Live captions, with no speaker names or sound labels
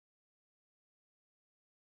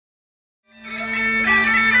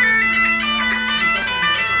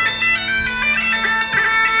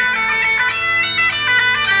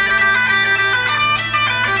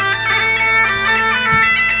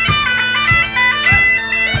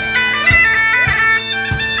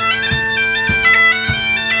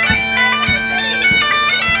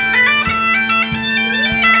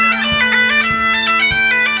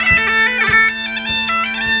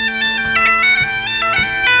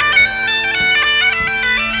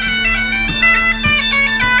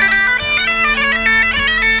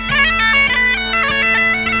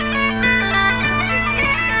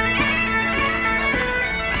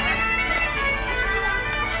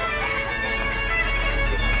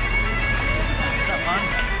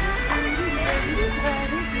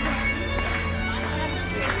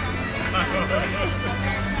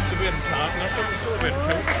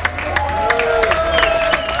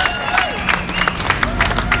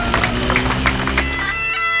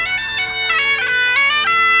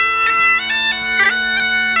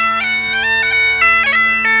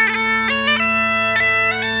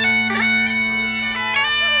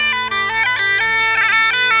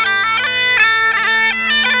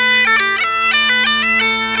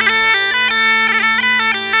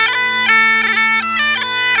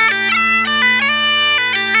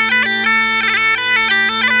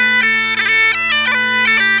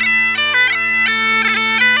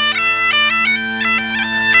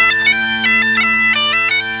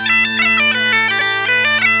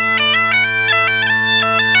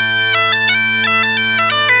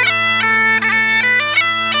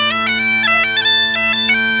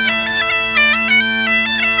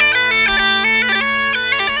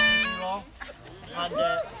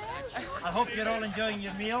hope you're all enjoying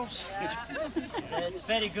your meals. It's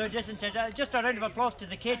very good, isn't it? Just a round of applause to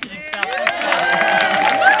the catering staff.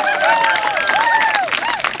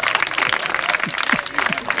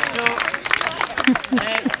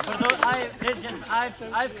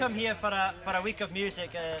 I've come here for a week of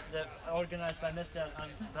music organised by Mr.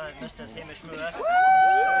 Hamish Moore.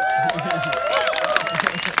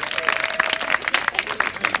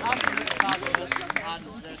 It's absolutely fabulous, and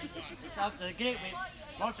it's a great week,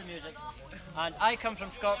 lots of music. And I come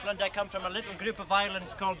from Scotland. I come from a little group of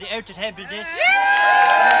islands called the Outer Hebrides.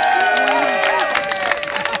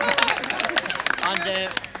 And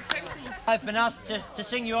I've been asked to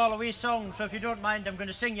sing you all a wee song, so if you don't mind, I'm going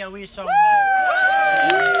to sing you a wee song now.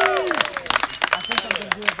 I think I'm going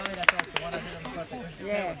to do it by that also, what I did on the first.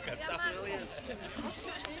 Yeah.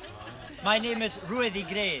 My name is Rudy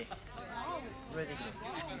Gray. Rudy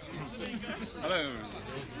Gray. Hello.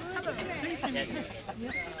 Yes.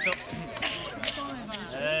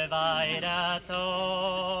 So, Vaira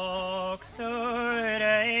tok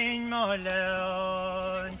sturein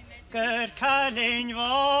molon, ger kalin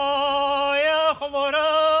voya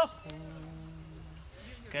chvora,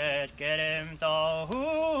 ger gerem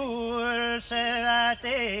tahur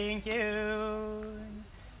sevatin kyun,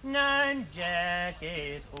 nan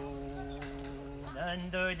jacket hu, nan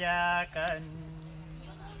dojakan.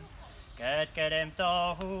 Ger gerem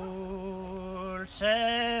tahur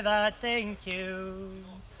sevatin kyun,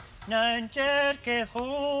 nan jacket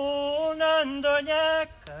hu, nan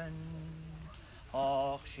dojakan.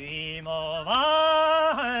 Och shimo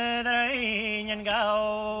vadrein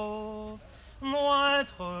gau, moed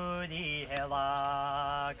chudi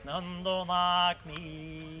helak nandomak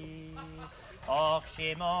mi. Och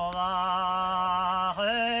shimo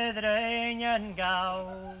vadrein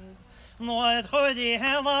gau, moed chudi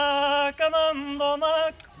helak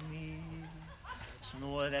nandomak mi.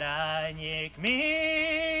 Snodreinik mi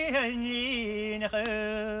en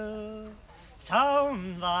linechel,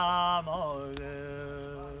 Saun va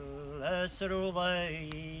mogel esrulei,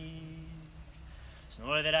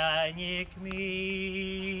 Snodreinik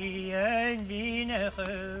mi en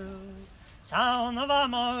linechel, Saun va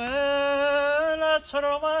mogel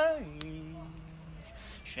esrulei,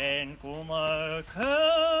 Shen kuma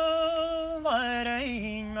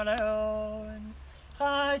kullerein melon,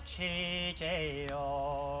 Chachi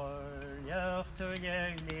jeor yochtu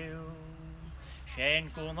yeliu, Shen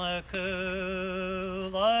kuma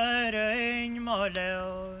kullerein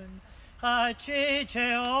melon, Chachi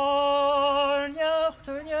jeor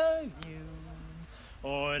yochtu yeliu,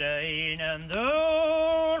 Orein en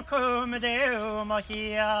dur kum deu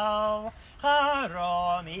machial,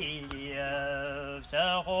 Haram iliev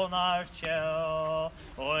sechonarcho,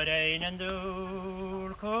 Orein en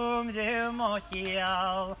dur kum deu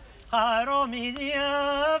machial, Haram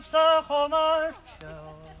iliev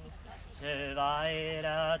sechonarcho.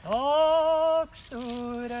 Sevaira tok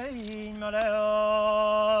sturein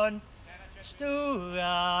melon,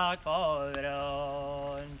 Stuak